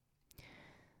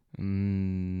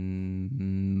Moist.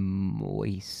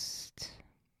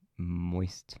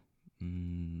 Moist.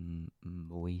 Moist.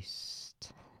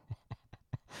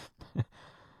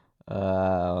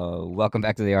 Welcome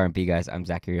back to the RMP, guys. I'm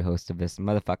Zachary, your host of this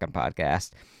motherfucking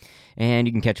podcast. And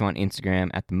you can catch him on Instagram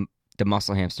at the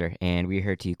Muscle Hamster. And we're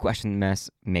here to question the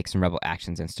mess, make some rebel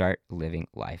actions, and start living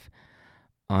life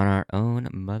on our own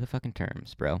motherfucking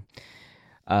terms, bro.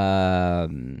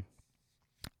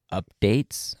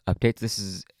 Updates. This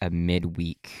is a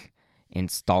midweek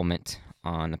installment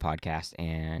on the podcast,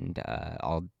 and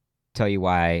I'll tell you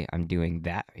why I'm doing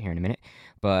that here in a minute.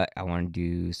 But I want to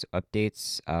do some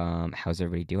updates. How's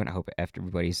everybody doing? I hope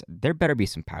there better be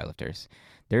some powerlifters.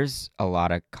 There's a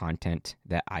lot of content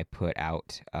that I put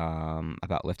out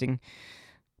about lifting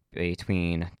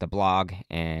between the blog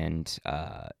and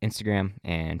Instagram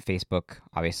and Facebook,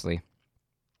 obviously.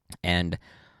 And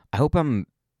I hope I'm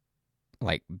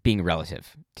being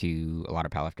relative to a lot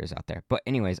of powerlifters out there. But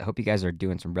anyways, I hope you guys are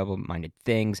doing some rebel-minded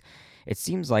things. It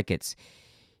seems like it's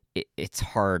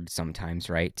hard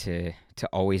sometimes, right, to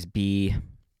always be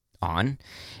on.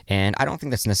 And I don't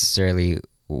think that's necessarily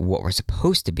what we're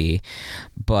supposed to be,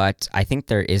 but I think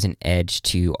there is an edge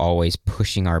to always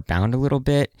pushing our bound a little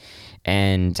bit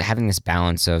and having this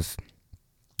balance of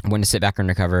when to sit back and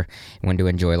recover, when to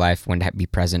enjoy life, when to be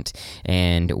present,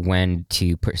 and when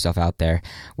to put yourself out there.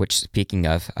 Which, speaking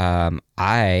of,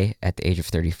 I, at the age of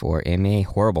 34, am a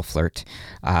horrible flirt.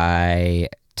 I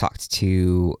talked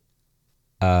to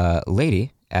a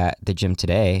lady at the gym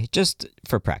today just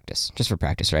for practice,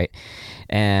 right?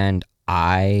 And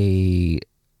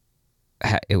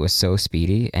it was so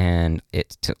speedy, and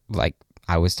it took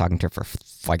I was talking to her for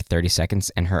 30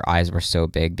 seconds, and her eyes were so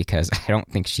big because I don't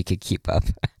think she could keep up.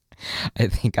 I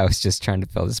think I was just trying to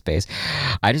fill the space.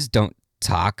 I just don't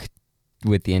talk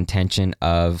with the intention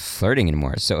of flirting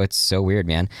anymore, so it's so weird,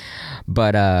 man.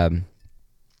 But I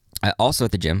also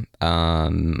at the gym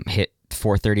hit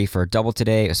 430 for a double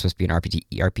today. It was supposed to be an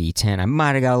RPE 10. I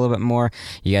might have got a little bit more.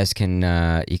 You guys can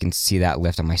you can see that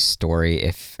lift on my story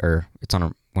it's on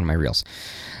one of my reels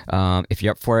if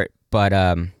you're up for it. But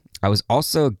I was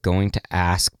also going to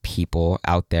ask people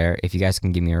out there if you guys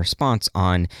can give me a response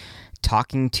on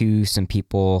talking to some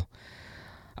people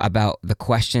about the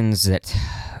questions that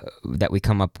we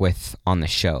come up with on the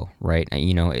show, right?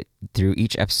 Through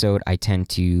each episode, I tend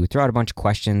to throw out a bunch of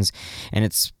questions, and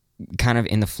it's kind of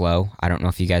in the flow. I don't know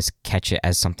if you guys catch it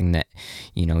as something that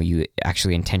you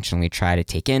actually intentionally try to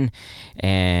take in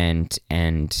and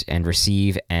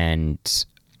receive and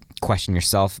question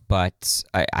yourself, but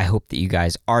I hope that you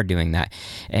guys are doing that.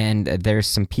 And there's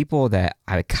some people that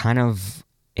I kind of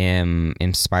am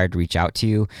inspired to reach out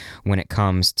to when it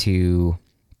comes to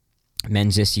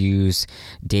men's issues,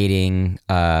 dating,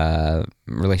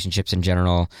 relationships in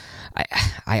general.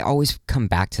 I always come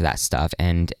back to that stuff,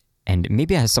 and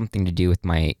maybe it has something to do with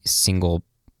my single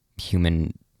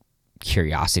human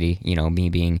curiosity, me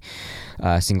being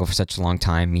single for such a long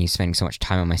time, me spending so much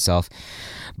time on myself.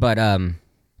 But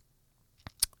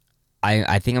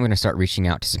I think I'm going to start reaching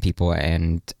out to some people,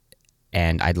 and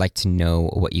I'd like to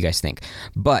know what you guys think.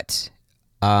 But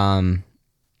something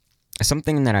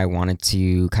that I wanted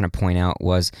to kind of point out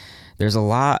was there's a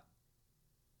lot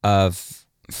of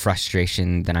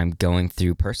frustration that I'm going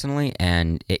through personally,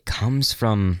 and it comes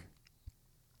from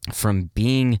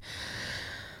being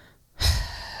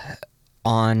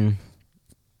on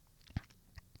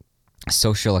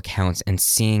social accounts and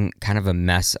seeing kind of a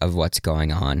mess of what's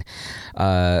going on.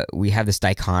 We have this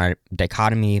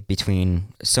dichotomy between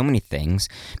so many things,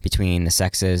 between the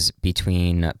sexes,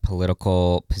 between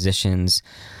political positions,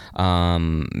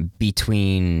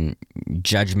 between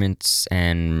judgments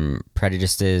and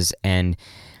prejudices, and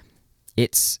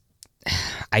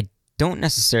I don't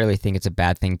necessarily think it's a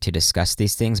bad thing to discuss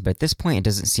these things, but at this point it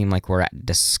doesn't seem like we're at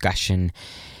discussion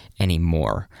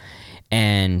anymore.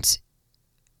 And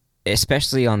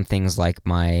especially on things like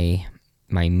my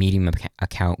Medium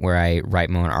account where I write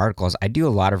my own articles, I do a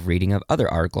lot of reading of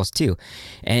other articles too.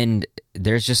 And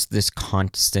there's just this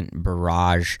constant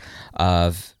barrage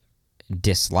of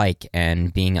dislike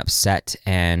and being upset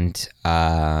and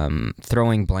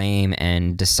throwing blame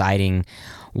and deciding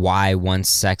why one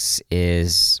sex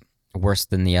is worse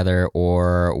than the other,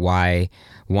 or why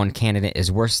one candidate is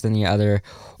worse than the other,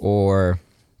 or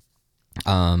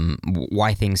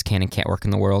why things can and can't work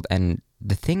in the world. And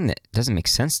the thing that doesn't make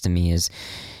sense to me is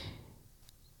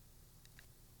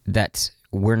that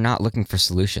we're not looking for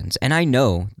solutions. And I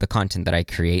know the content that I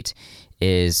create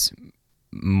is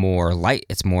more light,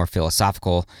 it's more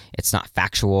philosophical, it's not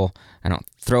factual. I don't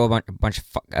throw a bunch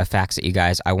of facts at you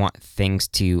guys. I want things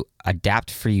to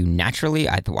adapt for you naturally.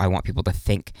 I want people to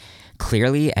think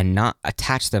clearly and not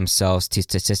attach themselves to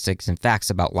statistics and facts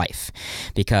about life,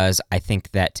 because I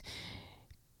think that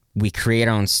we create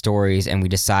our own stories and we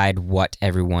decide what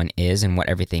everyone is and what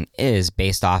everything is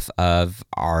based off of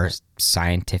our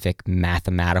scientific,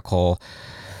 mathematical,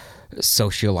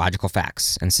 sociological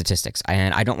facts and statistics,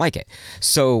 and I don't like it.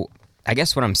 So I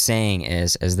guess what I'm saying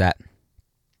is that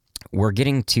we're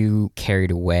getting too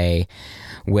carried away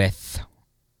with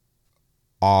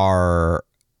our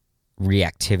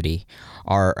reactivity,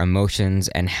 our emotions,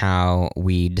 and how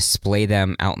we display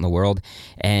them out in the world.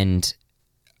 And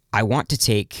I want to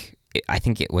take, I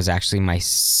think it was actually my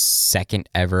second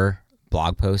ever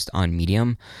blog post on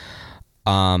Medium,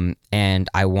 and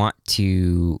I want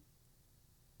to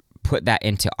put that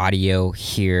into audio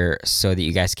here so that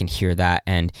you guys can hear that.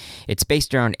 And it's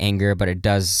based around anger, but it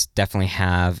does definitely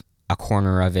have a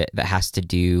corner of it that has to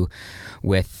do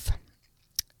with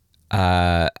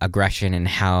aggression and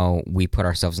how we put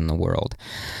ourselves in the world.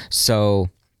 So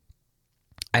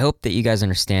I hope that you guys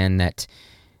understand that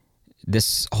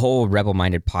this whole Rebel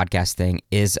Minded podcast thing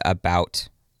is about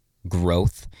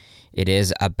growth. It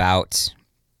is about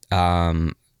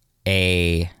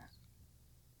maybe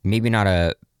not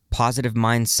a positive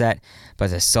mindset,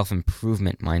 but a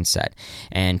self-improvement mindset,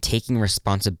 and taking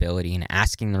responsibility and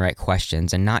asking the right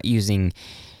questions and not using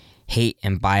hate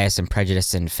and bias and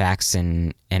prejudice and facts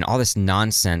and all this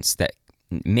nonsense that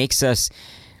makes us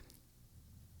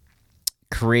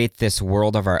create this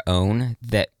world of our own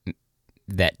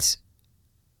that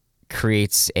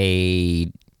creates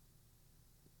a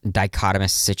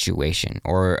dichotomous situation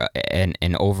or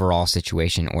an overall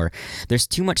situation, or there's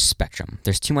too much spectrum,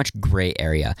 there's too much gray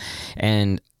area.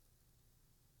 And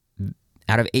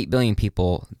out of 8 billion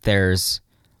people, there's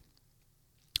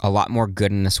a lot more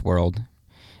good in this world,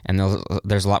 and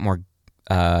there's a lot more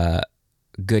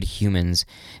good humans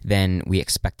than we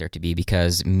expect there to be,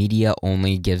 because media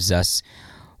only gives us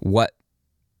what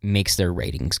makes their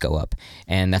ratings go up.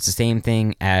 And that's the same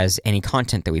thing as any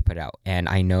content that we put out. And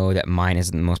I know that mine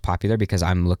isn't the most popular because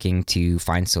I'm looking to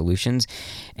find solutions,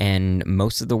 and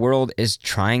most of the world is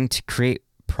trying to create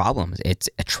problems. It's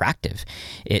attractive.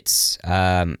 It's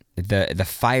the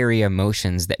fiery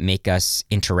emotions that make us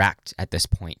interact at this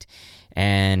point.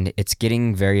 And it's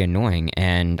getting very annoying.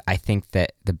 And I think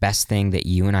that the best thing that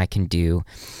you and I can do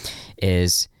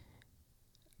is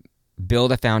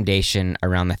build a foundation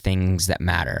around the things that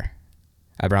matter,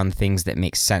 around the things that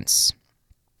make sense,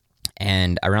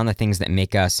 and around the things that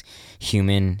make us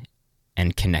human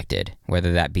and connected,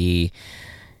 whether that be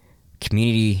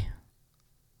community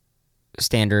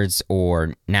standards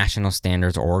or national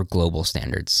standards or global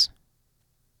standards.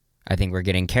 I think we're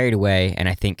getting carried away, and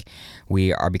I think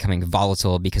we are becoming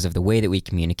volatile because of the way that we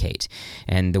communicate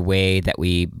and the way that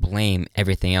we blame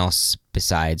everything else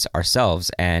besides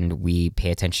ourselves, and we pay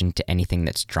attention to anything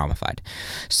that's dramified.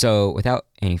 So without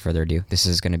any further ado, this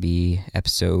is going to be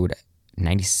episode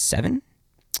 97,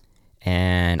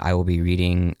 and I will be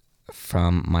reading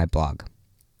from my blog,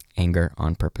 Anger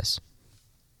on Purpose.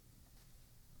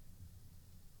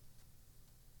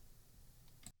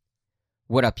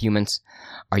 What up, humans?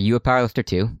 Are you a powerlifter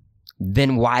too?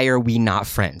 Then why are we not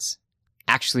friends?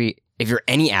 Actually, if you're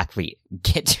any athlete,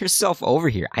 get yourself over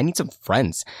here. I need some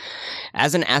friends.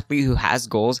 As an athlete who has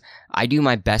goals, I do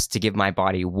my best to give my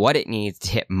body what it needs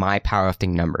to hit my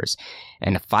powerlifting numbers.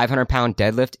 And a 500-pound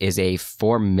deadlift is a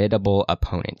formidable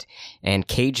opponent. And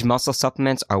Cage Muscle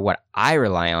supplements are what I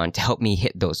rely on to help me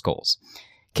hit those goals.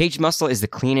 Cage Muscle is the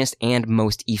cleanest and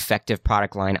most effective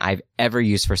product line I've ever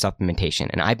used for supplementation,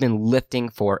 and I've been lifting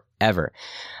forever.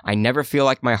 I never feel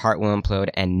like my heart will implode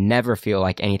and never feel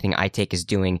like anything I take is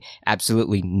doing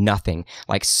absolutely nothing,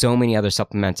 like so many other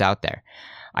supplements out there.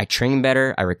 I train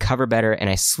better, I recover better, and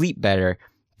I sleep better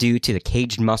due to the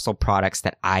Cage Muscle products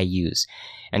that I use.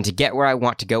 And to get where I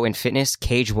want to go in fitness,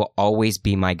 Cage will always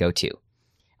be my go-to.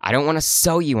 I don't want to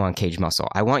sell you on Cage Muscle.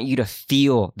 I want you to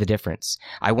feel the difference.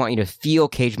 I want you to feel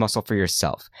Cage Muscle for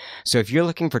yourself. So if you're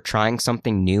looking for trying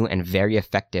something new and very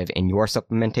effective in your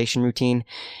supplementation routine,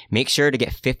 make sure to get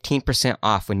 15%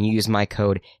 off when you use my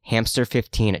code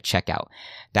HAMSTER15 at checkout.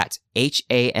 That's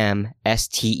HAMSTER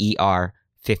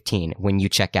 15 when you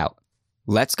check out.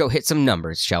 Let's go hit some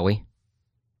numbers, shall we?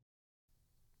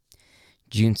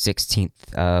 June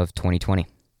 16th of 2020.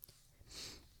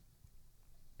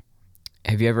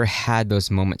 Have you ever had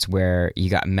those moments where you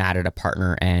got mad at a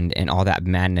partner, and in all that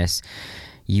madness,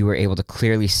 you were able to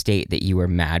clearly state that you were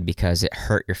mad because it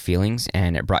hurt your feelings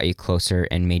and it brought you closer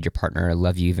and made your partner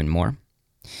love you even more?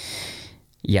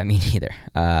 Yeah, me neither.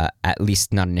 At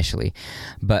least not initially.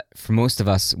 But for most of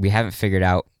us, we haven't figured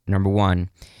out, number one,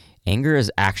 anger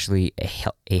is actually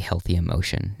a healthy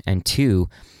emotion. And two,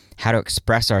 how to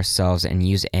express ourselves and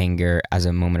use anger as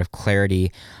a moment of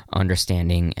clarity,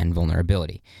 understanding, and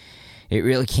vulnerability. It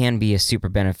really can be a super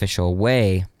beneficial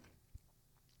way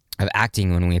of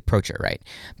acting when we approach it right.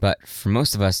 But for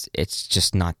most of us, it's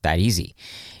just not that easy.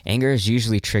 Anger is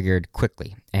usually triggered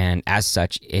quickly, and as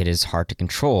such, it is hard to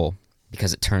control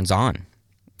because it turns on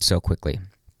so quickly.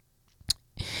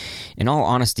 In all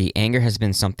honesty, anger has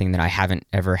been something that I haven't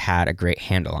ever had a great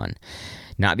handle on.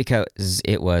 Not because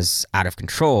it was out of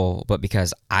control, but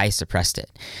because I suppressed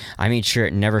it. I made sure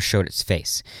it never showed its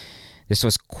face. This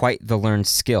was quite the learned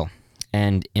skill.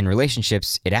 And in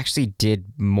relationships, it actually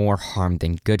did more harm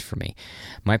than good for me.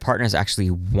 My partners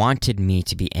actually wanted me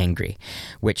to be angry,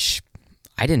 which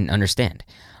I didn't understand.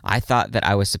 I thought that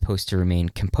I was supposed to remain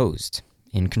composed,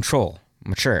 in control,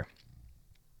 mature.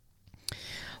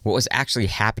 What was actually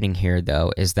happening here,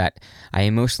 though, is that I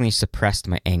emotionally suppressed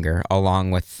my anger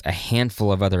along with a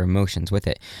handful of other emotions with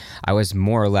it. I was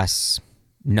more or less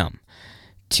numb.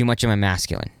 Too much of my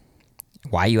masculine.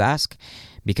 Why, you ask?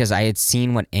 Because I had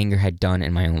seen what anger had done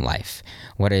in my own life,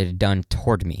 what it had done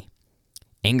toward me.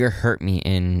 Anger hurt me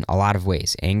in a lot of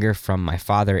ways. Anger from my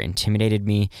father intimidated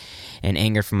me, and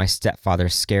anger from my stepfather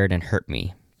scared and hurt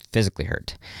me, physically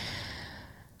hurt.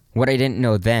 What I didn't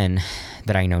know then,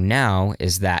 that I know now,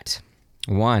 is that,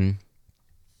 one,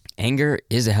 anger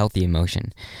is a healthy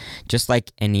emotion. Just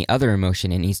like any other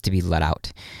emotion, it needs to be let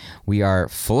out. We are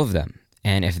full of them,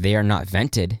 and if they are not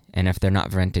vented, and if they're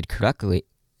not vented correctly,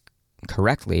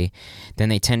 then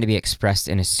they tend to be expressed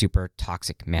in a super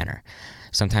toxic manner,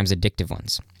 sometimes addictive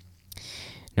ones.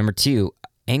 Number two,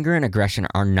 anger and aggression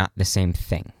are not the same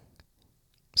thing.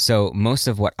 So most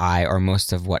of what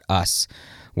us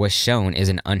was shown is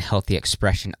an unhealthy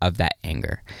expression of that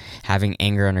anger, having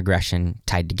anger and aggression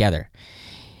tied together.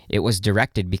 It was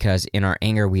directed because in our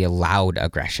anger we allowed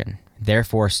aggression,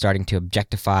 therefore starting to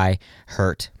objectify,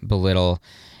 hurt, belittle,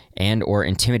 and or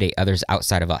intimidate others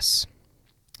outside of us.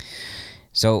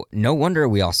 So no wonder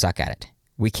we all suck at it.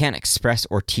 We can't express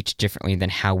or teach differently than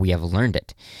how we have learned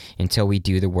it until we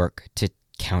do the work to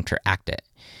counteract it.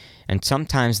 And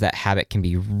sometimes that habit can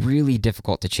be really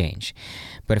difficult to change.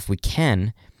 But if we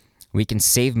can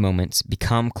save moments,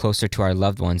 become closer to our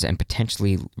loved ones, and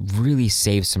potentially really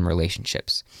save some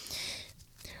relationships.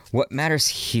 What matters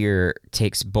here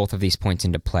takes both of these points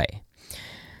into play.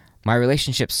 My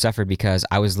relationships suffered because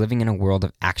I was living in a world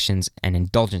of actions and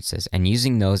indulgences and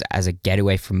using those as a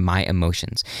getaway from my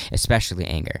emotions, especially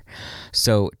anger.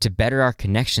 So to better our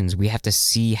connections, we have to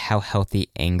see how healthy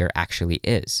anger actually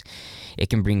is.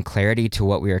 It can bring clarity to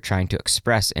what we are trying to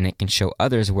express, and it can show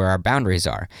others where our boundaries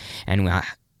are and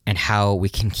how we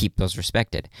can keep those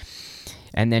respected.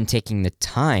 And then taking the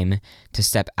time to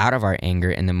step out of our anger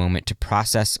in the moment to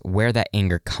process where that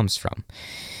anger comes from.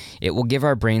 It will give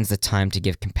our brains the time to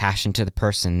give compassion to the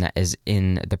person that is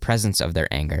in the presence of their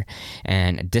anger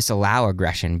and disallow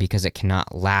aggression because it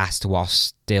cannot last while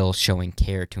still showing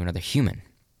care to another human.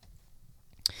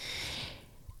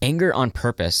 Anger on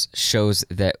purpose shows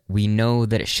that we know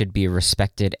that it should be a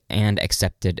respected and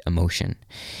accepted emotion.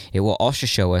 It will also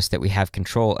show us that we have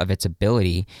control of its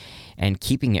ability and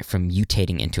keeping it from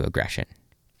mutating into aggression.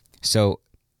 So,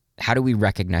 how do we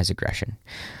recognize aggression?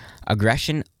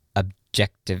 Aggression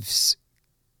objectifies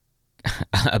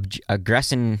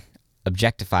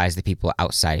the people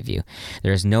outside of you.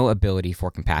 There is no ability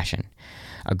for compassion.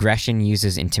 Aggression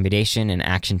uses intimidation and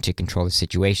action to control the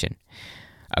situation.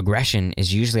 Aggression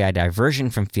is usually a diversion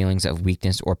from feelings of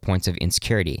weakness or points of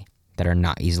insecurity that are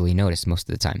not easily noticed most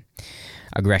of the time.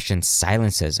 Aggression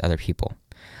silences other people.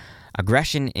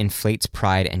 Aggression inflates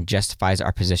pride and justifies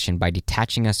our position by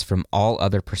detaching us from all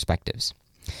other perspectives.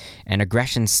 And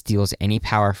aggression steals any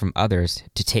power from others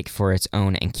to take for its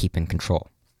own and keep in control.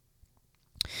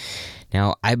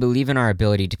 Now, I believe in our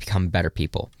ability to become better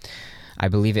people. I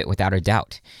believe it without a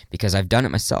doubt, because I've done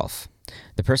it myself.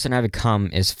 The person I've become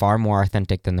is far more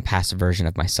authentic than the past version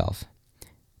of myself.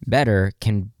 Better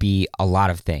can be a lot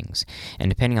of things, and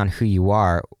depending on who you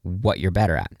are, what you're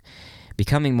better at.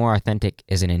 Becoming more authentic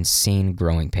is an insane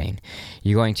growing pain.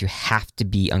 You're going to have to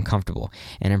be uncomfortable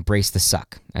and embrace the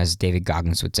suck, as David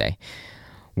Goggins would say.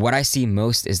 What I see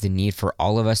most is the need for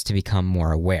all of us to become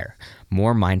more aware,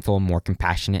 more mindful, more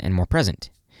compassionate, and more present.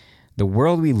 The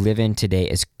world we live in today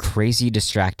is crazy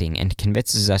distracting and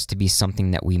convinces us to be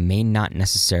something that we may not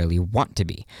necessarily want to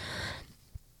be.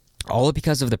 All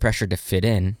because of the pressure to fit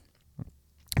in,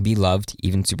 be loved,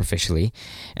 even superficially,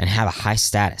 and have a high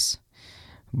status.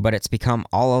 But it's become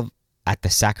all at the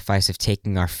sacrifice of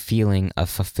taking our feeling of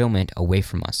fulfillment away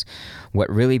from us, what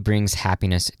really brings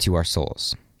happiness to our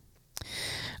souls.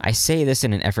 I say this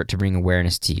in an effort to bring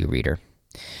awareness to you, reader,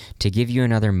 to give you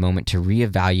another moment to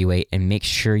reevaluate and make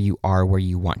sure you are where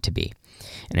you want to be.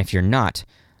 And if you're not,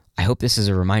 I hope this is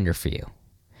a reminder for you.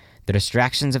 The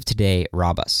distractions of today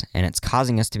rob us, and it's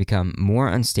causing us to become more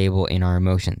unstable in our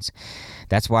emotions.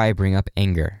 That's why I bring up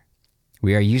anger.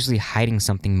 We are usually hiding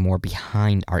something more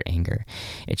behind our anger.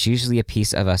 It's usually a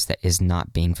piece of us that is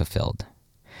not being fulfilled.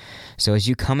 So as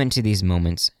you come into these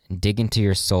moments, dig into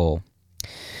your soul.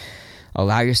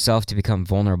 Allow yourself to become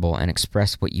vulnerable and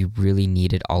express what you really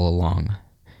needed all along.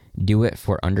 Do it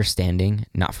for understanding,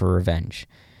 not for revenge.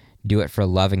 Do it for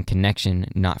love and connection,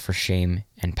 not for shame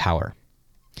and power.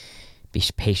 Be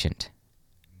patient.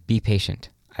 Be patient.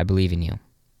 I believe in you.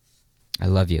 I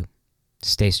love you.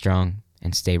 Stay strong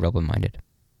and stay rebel-minded.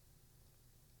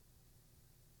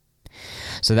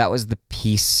 So that was the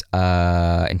piece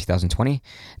in 2020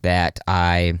 that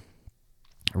I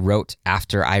wrote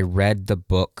after I read the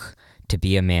book To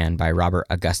Be a Man by Robert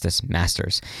Augustus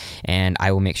Masters. And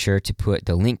I will make sure to put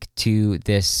the link to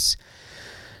this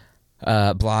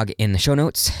blog in the show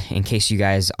notes in case you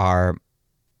guys are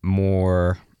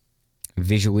more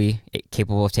visually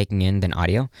capable of taking in than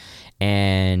audio.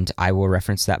 And I will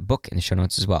reference that book in the show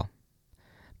notes as well.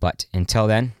 But until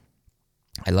then,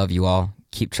 I love you all.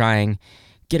 Keep trying.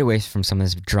 Get away from some of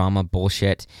this drama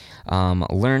bullshit.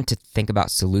 Learn to think about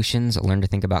solutions. Learn to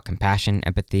think about compassion,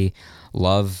 empathy,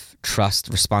 love, trust,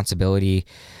 responsibility,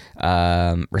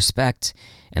 respect.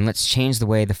 And let's change the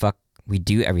way the fuck we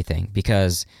do everything.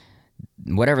 Because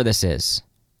whatever this is,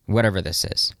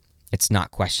 it's not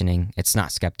questioning. It's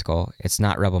not skeptical. It's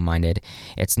not rebel-minded.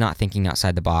 It's not thinking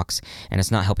outside the box. And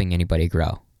it's not helping anybody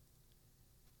grow.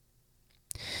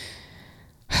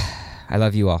 I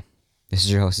love you all. This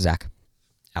is your host, Zach.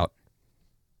 Out.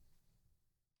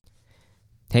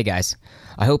 Hey guys,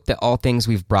 I hope that all things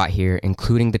we've brought here,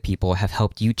 including the people, have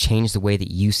helped you change the way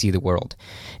that you see the world.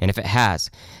 And if it has,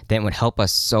 then it would help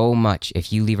us so much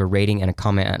if you leave a rating and a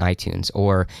comment on iTunes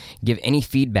or give any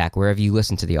feedback wherever you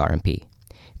listen to the RMP.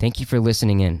 Thank you for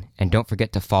listening in, and don't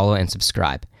forget to follow and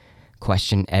subscribe.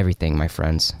 Question everything, my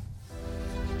friends.